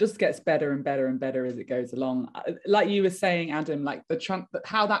 Yeah, it just gets better and better and better as it goes along. Like you were saying, Adam, like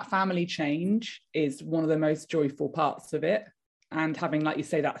how that family change is one of the most joyful parts of it. And having, like you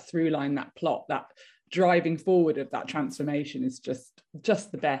say, that through line, that plot, that driving forward of that transformation is just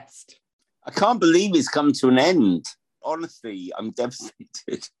the best. I can't believe it's come to an end. Honestly, I'm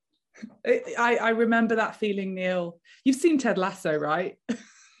devastated. I remember that feeling, Neil. You've seen Ted Lasso, right?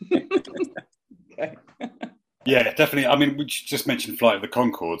 Okay. Yeah, definitely. I mean, we just mentioned Flight of the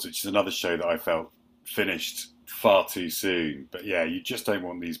Conchords, which is another show that I felt finished far too soon. But yeah, you just don't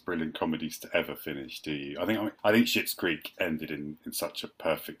want these brilliant comedies to ever finish, do you? I think Schitt's Creek ended in such a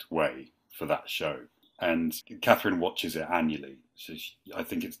perfect way for that show. And Catherine watches it annually. So I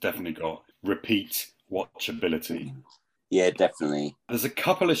think it's definitely got repeat watchability. Yeah, definitely. There's a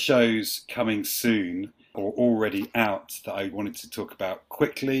couple of shows coming soon or already out that I wanted to talk about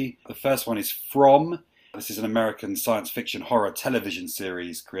quickly. The first one is From, This is an American science fiction horror television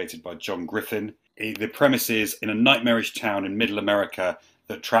series created by John Griffin. The premise is in a nightmarish town in middle America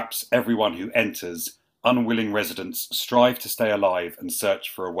that traps everyone who enters, unwilling residents strive to stay alive and search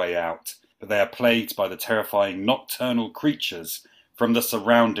for a way out, but they are plagued by the terrifying nocturnal creatures from the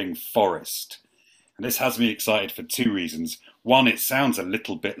surrounding forest. And this has me excited for two reasons. One, it sounds a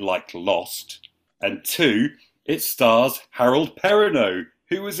little bit like Lost. And two, it stars Harold Perrineau,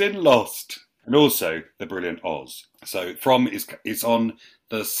 who was in Lost. And also the brilliant Oz. So it's on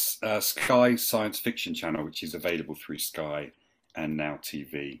the Sky Science Fiction channel, which is available through Sky and Now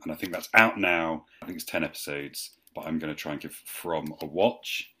TV. And I think that's out now. I think it's 10 episodes, but I'm going to try and give From a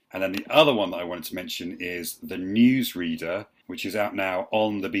watch. And then the other one that I wanted to mention is The Newsreader, which is out now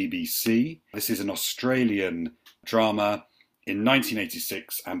on the BBC. This is an Australian drama. In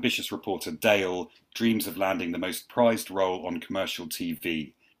 1986, ambitious reporter Dale dreams of landing the most prized role on commercial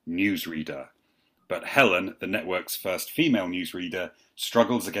TV, newsreader. But Helen, the network's first female newsreader,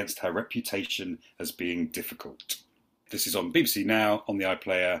 struggles against her reputation as being difficult. This is on BBC Now, on the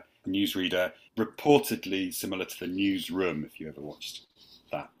iPlayer, newsreader, reportedly similar to The Newsroom, if you ever watched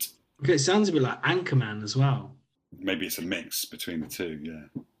that. Okay, it sounds a bit like Anchorman as well. Maybe it's a mix between the two, yeah.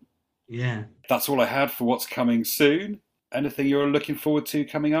 Yeah. That's all I had for what's coming soon. Anything you're looking forward to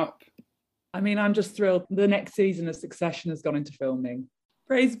coming up? I mean, I'm just thrilled. The next season of Succession has gone into filming.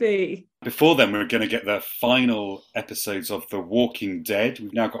 Praise be. Before then, we're going to get the final episodes of The Walking Dead.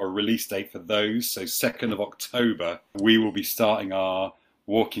 We've now got a release date for those. So 2nd of October, we will be starting our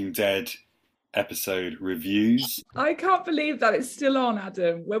Walking Dead episode reviews. I can't believe that it's still on,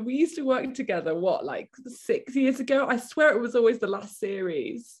 Adam. When we used to work together, like 6 years ago? I swear it was always the last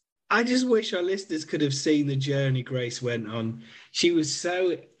series. I just wish our listeners could have seen the journey Grace went on. She was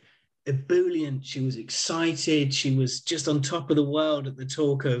so ebullient. She was excited. She was just on top of the world at the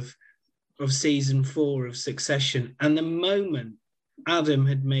talk of season 4 of Succession. And the moment Adam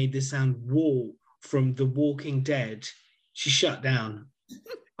had made the sound "wall" from The Walking Dead, she shut down.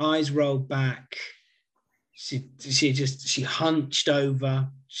 Eyes rolled back. She hunched over.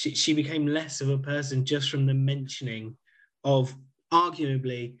 She became less of a person just from the mentioning of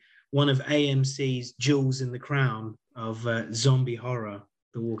arguably one of AMC's jewels in the crown of zombie horror,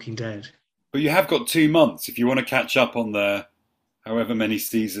 The Walking Dead. But you have got 2 months if you want to catch up on the however many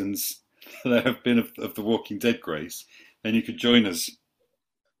seasons there have been of The Walking Dead, Grace. Then you could join us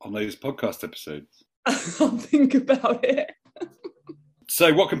on those podcast episodes. I'll think about it.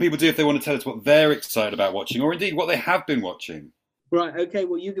 So what can people do if they want to tell us what they're excited about watching, or indeed what they have been watching? Right, okay,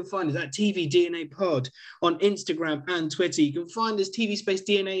 well, you can find us at TV DNA Pod on Instagram and Twitter. You can find us TV Space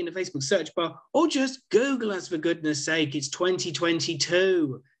DNA in the Facebook search bar, or just Google us, for goodness sake. It's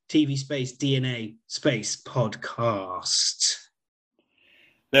 2022 TV Space DNA Space Podcast.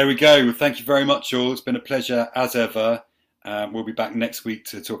 There we go. Well, thank you very much, all. It's been a pleasure, as ever. We'll be back next week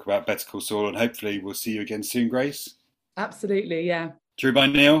to talk about Better Call Saul, and hopefully we'll see you again soon, Grace. Absolutely, yeah. True by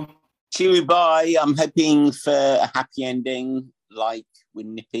Neil. Cheery bye. I'm hoping for a happy ending, like with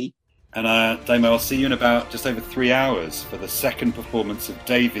Nippy. And Damo, I'll see you in about just over 3 hours for the second performance of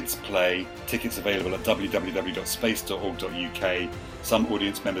David's play. Tickets available at www.space.org.uk. Some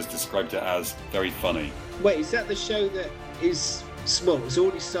audience members described it as very funny. Wait, is that the show that is, well, it's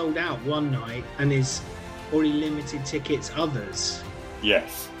already sold out one night and is already limited tickets others?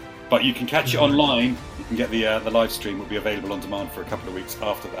 Yes. But you can catch it online. You can get the live stream. Will be available on demand for a couple of weeks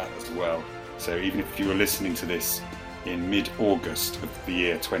after that as well. So even if you were listening to this in mid-August of the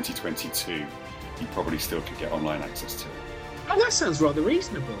year 2022, you probably still could get online access to it. Oh, that sounds rather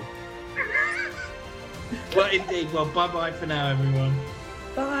reasonable. Well, indeed. Well, bye-bye for now, everyone.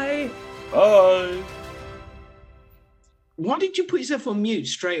 Bye. Bye. Why did you put yourself on mute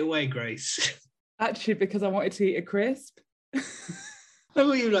straight away, Grace? Actually, because I wanted to eat a crisp. I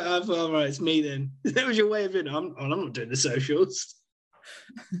thought you were like, oh, all right, it's me then. That was your way of it. I'm not doing the socials.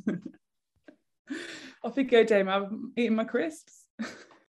 Off you go, Dame. I'm eating my crisps.